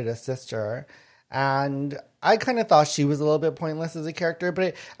and added a sister. And I kind of thought she was a little bit pointless as a character,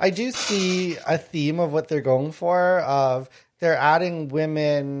 but I do see a theme of what they're going for, of they're adding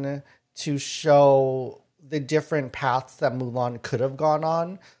women to show the different paths that Mulan could have gone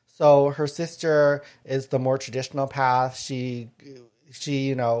on. So her sister is the more traditional path. She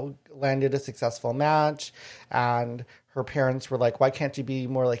landed a successful match, and her parents were like, why can't you be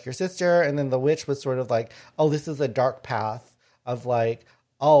more like your sister? And then the witch was sort of like, oh, this is a dark path of like,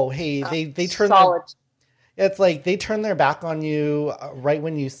 oh, hey, they turn it's like they turn their back on you right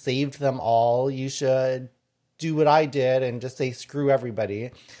when you saved them all. You should do what I did and just say screw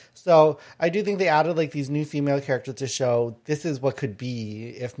everybody. So I do think they added like these new female characters to show this is what could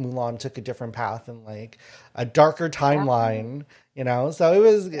be if Mulan took a different path and like a darker timeline, So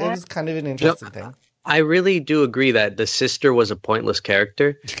it was kind of an interesting thing. I really do agree that the sister was a pointless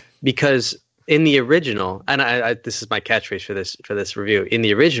character because in the original, and I this is my catchphrase for this review. In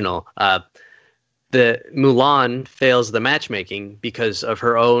the original, the Mulan fails the matchmaking because of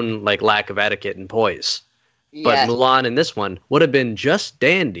her own like lack of etiquette and poise. But Mulan in this one would have been just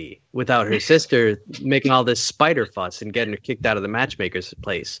dandy without her sister making all this spider fuss and getting her kicked out of the matchmaker's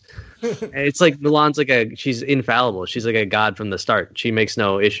place. And it's like Mulan's like she's infallible. She's like a god from the start. She makes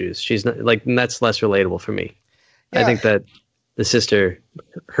no issues. She's not, like, and that's less relatable for me. Yeah. I think that the sister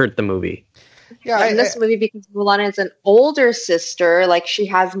hurt the movie. Yeah, in this movie, because Mulan is an older sister, like she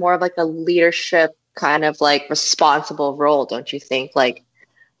has more of like a leadership kind of like responsible role, don't you think? Like,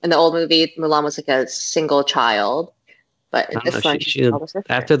 in the old movie, Mulan was like a single child, but in this one, she's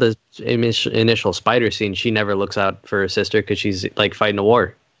after the initial spider scene, she never looks out for her sister because she's like fighting a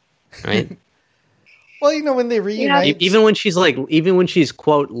war, right? Well, when they reunite, even when she's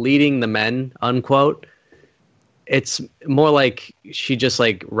quote leading the men unquote, it's more like she just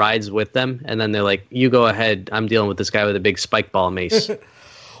like rides with them, and then they're like, "You go ahead. I'm dealing with this guy with a big spike ball mace."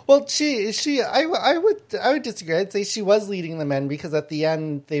 Well, I would disagree. I'd say she was leading the men because at the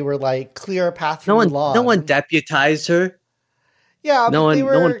end they were like clear a path for Mulan. No one deputized her. Yeah, no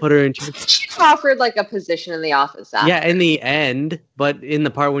one put her in charge. She offered like a position in the office. After. Yeah, in the end, but in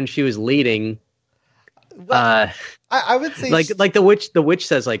the part when she was leading, I would say like the witch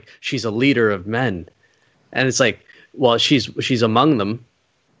says like she's a leader of men, and it's like, well, she's among them.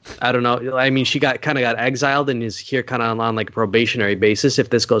 I don't know. I mean, she got exiled and is here kind of on like a probationary basis.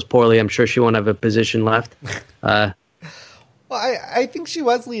 If this goes poorly, I'm sure she won't have a position left. Well, I think she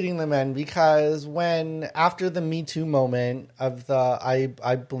was leading the men because after the Me Too moment of the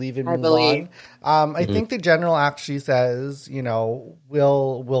I believe in Mulan, I think the general actually says,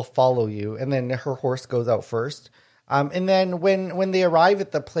 we'll follow you, and then her horse goes out first. And then when they arrive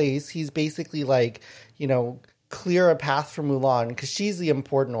at the place, he's basically like, clear a path for Mulan because she's the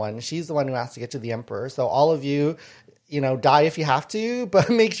important one. She's the one who has to get to the emperor. So all of you, die if you have to, but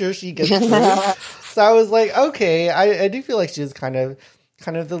make sure she gets through. So I was like, okay, I do feel like she's kind of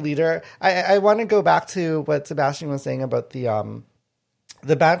the leader. I want to go back to what Sebastian was saying about the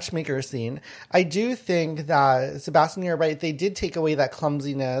matchmaker scene. I do think that, Sebastian, you're right. They did take away that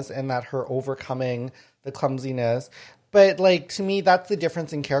clumsiness and that her overcoming the clumsiness. But, like, to me, that's the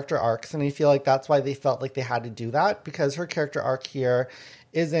difference in character arcs. And I feel like that's why they felt like they had to do that. Because her character arc here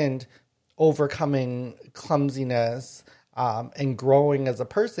isn't overcoming clumsiness and growing as a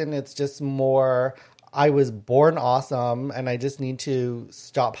person. It's just more, I was born awesome and I just need to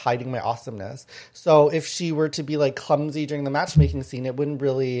stop hiding my awesomeness. So if she were to be like clumsy during the matchmaking scene, it wouldn't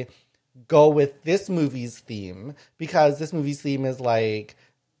really go with this movie's theme, because this movie's theme is like,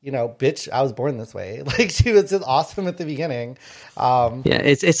 you know, bitch, I was born this way. Like, she was just awesome at the beginning.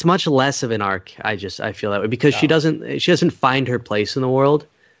 It's much less of an arc. I feel that way, because she doesn't find her place in the world.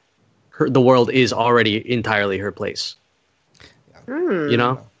 The world is already entirely her place. You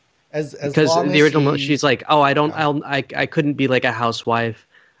know, because long the original, she, she's like, oh, I couldn't be like a housewife.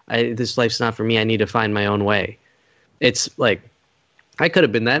 This life's not for me. I need to find my own way. It's like, I could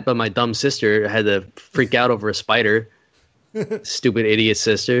have been that, but my dumb sister had to freak out over a spider. Stupid idiot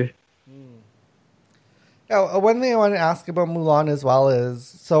sister. Yeah, one thing I want to ask about Mulan as well is,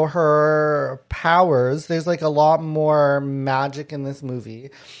 so her powers, there's like a lot more magic in this movie.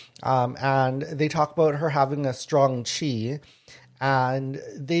 And they talk about her having a strong chi. And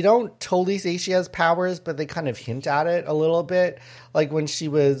they don't totally say she has powers, but they kind of hint at it a little bit. Like when she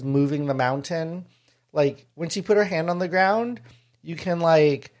was moving the mountain, like when she put her hand on the ground, you can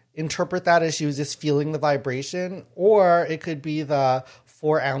like interpret that as she was just feeling the vibration, or it could be the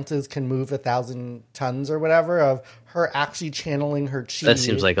 4 ounces can move 1,000 tons or whatever of her actually channeling her chi. That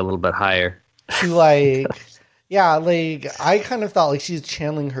seems like a little bit higher. To like, yeah, like I kind of thought like she's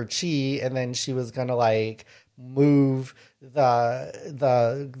channeling her chi, and then she was gonna like move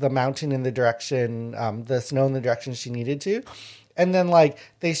the mountain in the direction, the snow in the direction she needed to. And then like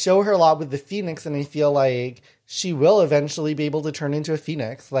they show her a lot with the phoenix, and I feel like she will eventually be able to turn into a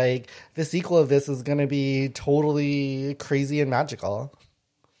phoenix. Like the sequel of this is going to be totally crazy and magical.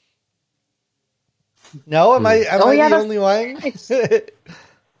 No, am I the only one?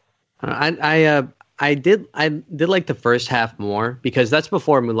 I did like the first half more, because that's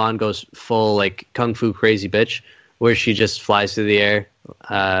before Mulan goes full like kung fu crazy bitch, where she just flies through the air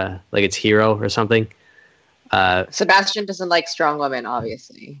like it's Hero or something. Sebastian doesn't like strong women,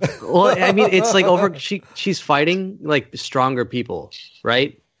 obviously. Well, I mean, it's like she's fighting like stronger people,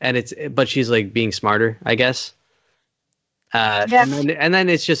 right? But she's like being smarter, I guess. Yeah. And then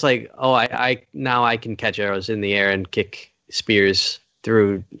it's just like, oh, I now I can catch arrows in the air and kick spears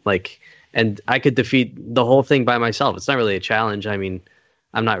through, like, and I could defeat the whole thing by myself. It's not really a challenge. I mean,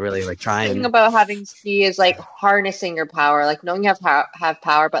 I'm not really like trying. The thing about having ki is like harnessing your power, like knowing you have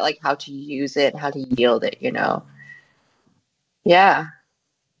power, but like how to use it, how to yield it, you know? Yeah.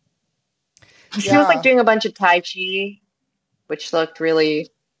 She was like doing a bunch of Tai Chi, which looked really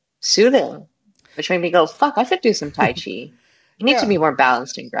soothing, which made me go, fuck, I could do some Tai Chi. You need to be more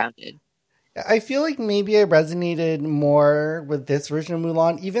balanced and grounded. I feel like maybe I resonated more with this version of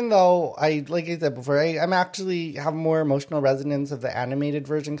Mulan, even though like I said before, I'm actually have more emotional resonance of the animated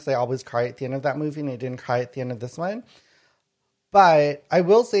version, because I always cry at the end of that movie, and I didn't cry at the end of this one. But I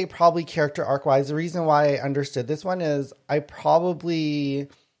will say, probably character arc wise, the reason why I understood this one is I probably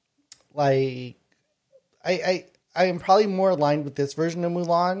like I am probably more aligned with this version of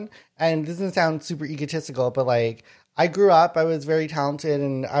Mulan, and this doesn't sound super egotistical, but like, I grew up, I was very talented,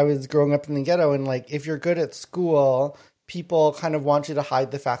 and I was growing up in the ghetto, and like, if you're good at school, people kind of want you to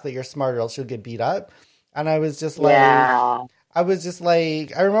hide the fact that you're smart, or else you'll get beat up. And I was just like,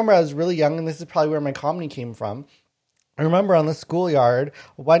 I remember I was really young, and this is probably where my comedy came from. I remember on the schoolyard,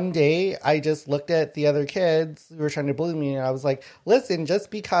 one day, I just looked at the other kids who were trying to bully me, and I was like, listen, just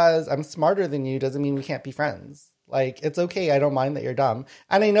because I'm smarter than you doesn't mean we can't be friends. Like, it's okay. I don't mind that you're dumb.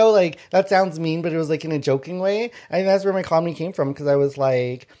 And I know, like, that sounds mean, but it was, like, in a joking way. I think that's where my comedy came from, because I was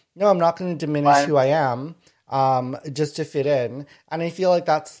like, no, I'm not going to diminish who I am just to fit in. And I feel like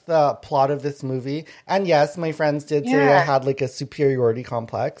that's the plot of this movie. And yes, my friends did say I had, like, a superiority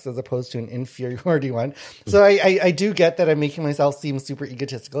complex as opposed to an inferiority one. So I do get that I'm making myself seem super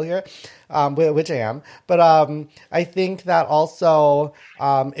egotistical here, which I am. But I think that also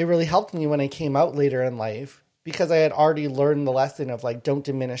it really helped me when I came out later in life, because I had already learned the lesson of, like, don't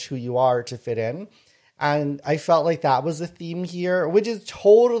diminish who you are to fit in. And I felt like that was the theme here, which is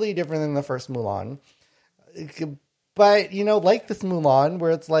totally different than the first Mulan. But, you know, like this Mulan,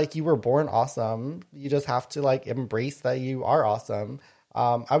 where it's like, you were born awesome. You just have to, like, embrace that you are awesome.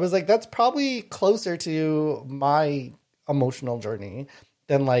 I was like, that's probably closer to my emotional journey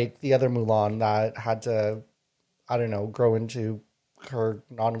than, like, the other Mulan that had to, I don't know, grow into her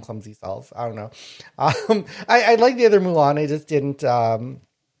non-clumsy self. I don't know. I like the other Mulan. I just didn't,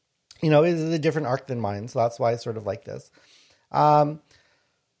 you know, it is a different arc than mine. So that's why I sort of like this.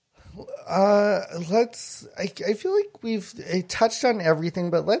 I feel like we've touched on everything,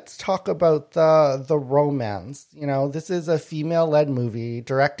 but let's talk about the romance. You know, this is a female-led movie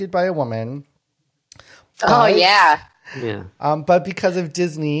directed by a woman. Oh, yeah. Yeah. But because of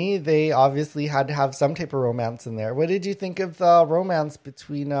Disney, they obviously had to have some type of romance in there. What did you think of the romance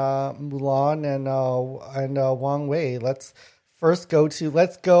between Mulan and Wang Wei? Let's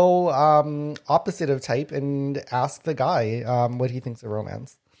go opposite of type and ask the guy what he thinks of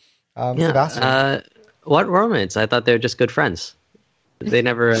romance. Sebastian. What romance? I thought they were just good friends. They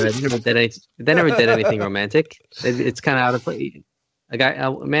never did anything romantic. It's kind of out of place. A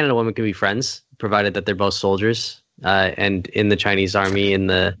man and a woman can be friends, provided that they're both soldiers and in the Chinese army in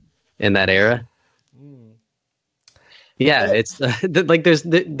that era. Yeah, it's like there's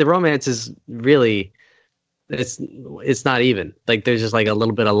the romance is really it's not even like there's just like a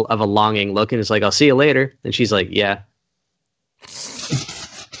little bit of a longing look, and it's like I'll see you later, and she's like yeah.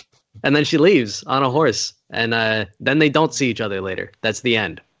 And then she leaves on a horse, and then they don't see each other later. That's the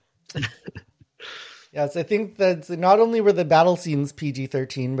end. Yes, I think that not only were the battle scenes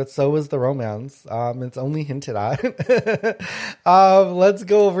PG-13, but so was the romance. It's only hinted at. Let's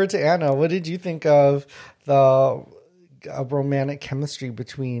go over to Anna. What did you think of the romantic chemistry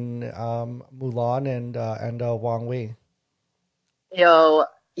between Mulan and Wang Wei? Yo,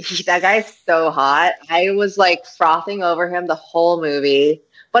 that guy's so hot. I was like frothing over him the whole movie.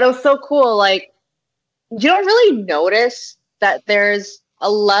 But it was so cool. Like, you don't really notice that there's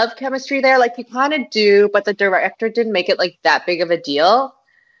a love chemistry there. Like, you kind of do, but the director didn't make it like that big of a deal.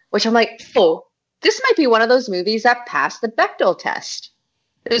 Which I'm like, oh, this might be one of those movies that passed the Bechdel test.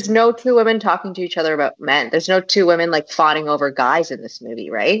 There's no two women talking to each other about men. There's no two women like fawning over guys in this movie,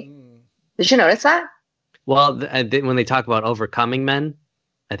 right? Did you notice that? Well, when they talk about overcoming men,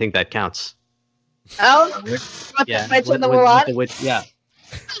 I think that counts. Oh, yeah. Yeah.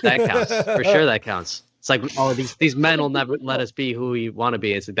 That counts for sure. That counts. It's like, oh, these men will never let us be who we want to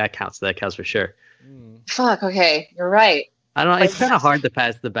be. It's like, that counts. That counts for sure. Fuck. Okay, you're right. I don't know. It's kind of hard to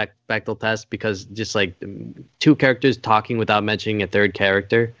pass the Bechdel test because just like two characters talking without mentioning a third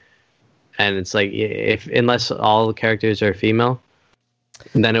character, and it's like unless all the characters are female,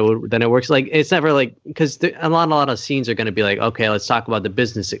 then it works. Like it's never like because a lot of scenes are going to be like, okay, let's talk about the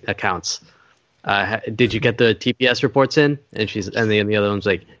business accounts. Did you get the TPS reports in? And the other one's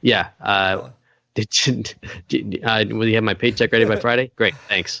like, yeah. Will you have my paycheck ready by Friday? Great,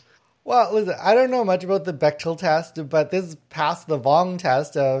 thanks. Well, listen, I don't know much about the Bechdel test, but this passed the Vong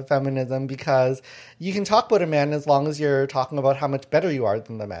test of feminism because you can talk about a man as long as you're talking about how much better you are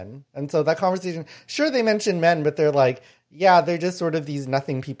than the men. And so that conversation, sure, they mention men, but they're like, yeah, they're just sort of these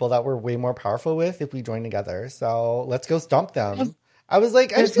nothing people that we're way more powerful with if we join together. So let's go stomp them. I was like,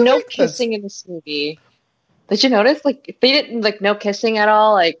 there's no kissing in this movie. Did you notice? Like, they didn't like no kissing at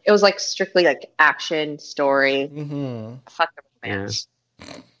all. Like, it was like strictly like action story. Mm-hmm. Fuck the romance.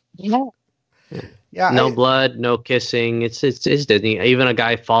 Yeah. No blood, no kissing. It's Disney. Even a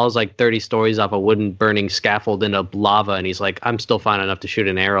guy falls like 30 stories off a wooden burning scaffold into lava, and he's like, "I'm still fine enough to shoot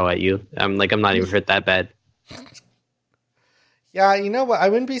an arrow at you." I'm not even hurt that bad. Yeah, you know what? I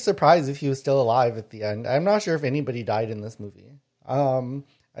wouldn't be surprised if he was still alive at the end. I'm not sure if anybody died in this movie.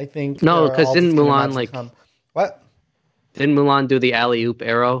 I think no, because didn't Mulan like what? Didn't Mulan do the alley-oop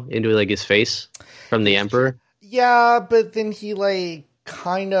arrow into like his face from the Emperor? Yeah, but then he like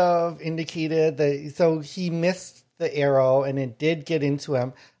kind of indicated that so he missed the arrow and it did get into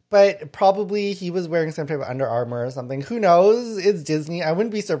him, but probably he was wearing some type of Under Armour or something. Who knows? It's Disney. I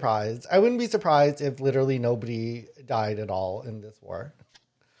wouldn't be surprised. I wouldn't be surprised if literally nobody died at all in this war.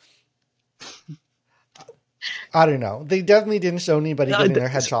 I don't know. They definitely didn't show anybody getting their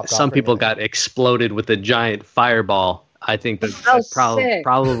head chopped off. Some people got exploded with a giant fireball. I think that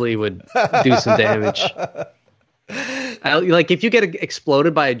probably would do some damage. Like if you get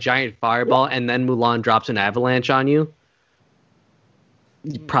exploded by a giant fireball and then Mulan drops an avalanche on you,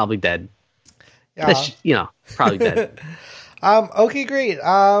 you're probably dead. Yeah. Probably dead. Okay, great.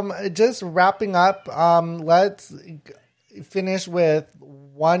 Just wrapping up. Let's finish with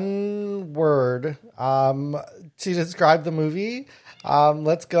one word to describe the movie.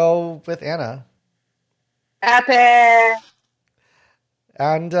 Let's go with Anna. Epic.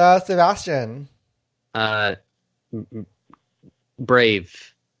 And Sebastian.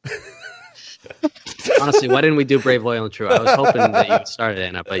 Brave. Honestly, why didn't we do Brave, Loyal, and True? I was hoping that you started,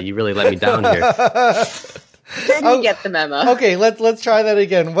 Anna, but you really let me down here. Didn't get the memo. Okay, let's try that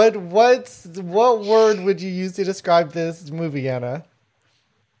again. What word would you use to describe this movie, Anna?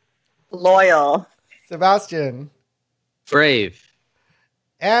 Loyal. Sebastian. Brave.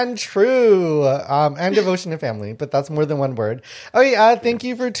 and true, and devotion to family, but that's more than one word. Okay, thank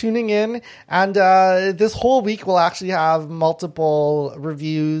you for tuning in. And this whole week we'll actually have multiple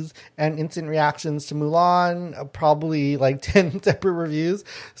reviews and instant reactions to Mulan, probably like 10 separate reviews.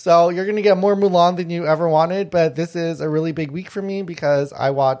 So you're going to get more Mulan than you ever wanted, but this is a really big week for me because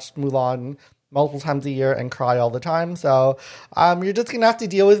I watched Mulan multiple times a year and cry all the time. So you're just going to have to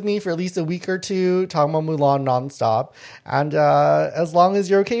deal with me for at least a week or two talking about Mulan nonstop. And as long as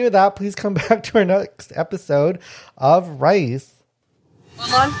you're okay with that, please come back to our next episode of Rice.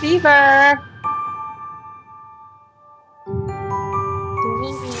 Mulan fever.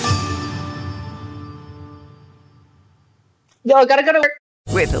 Yo, I gotta go to work.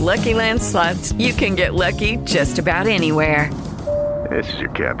 With the Lucky Land Slots, you can get lucky just about anywhere. This is your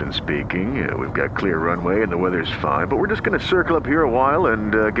captain speaking. We've got clear runway and the weather's fine, but we're just going to circle up here a while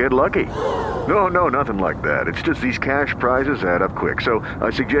and get lucky. No, nothing like that. It's just these cash prizes add up quick. So I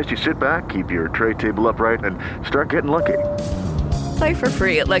suggest you sit back, keep your tray table upright, and start getting lucky. Play for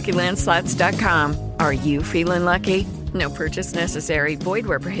free at LuckyLandSlots.com. Are you feeling lucky? No purchase necessary. Void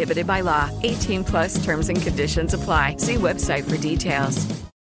where prohibited by law. 18+ terms and conditions apply. See website for details.